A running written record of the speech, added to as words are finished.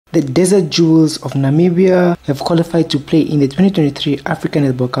The Desert Jewels of Namibia have qualified to play in the 2023 African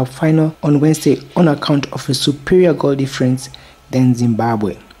Netball Cup final on Wednesday on account of a superior goal difference than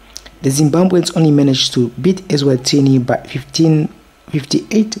Zimbabwe. The Zimbabweans only managed to beat Eswatini by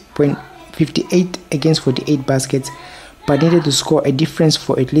 58 against 48 baskets, but needed to score a difference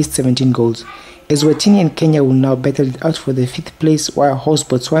for at least 17 goals. Eswatini and Kenya will now battle it out for the 5th place, while host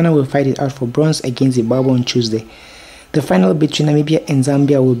Botswana will fight it out for bronze against Zimbabwe on Tuesday. The final between Namibia and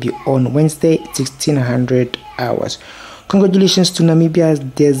Zambia will be on Wednesday, 1600 hours. Congratulations to Namibia's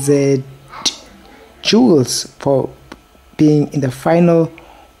Desert Jewels for being in the final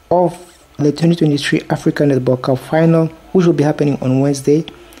of the 2023 African Netball Cup final, which will be happening on Wednesday,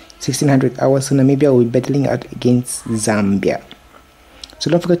 1600 hours. So Namibia will be battling out against Zambia. So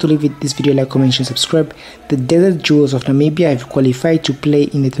don't forget to leave this video, like, comment, and subscribe. The Desert Jewels of Namibia have qualified to play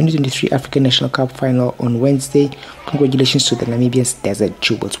in the 2023 African National Cup final on Wednesday. Congratulations to the Namibian Desert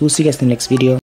Jewels. We'll see you guys in the next video.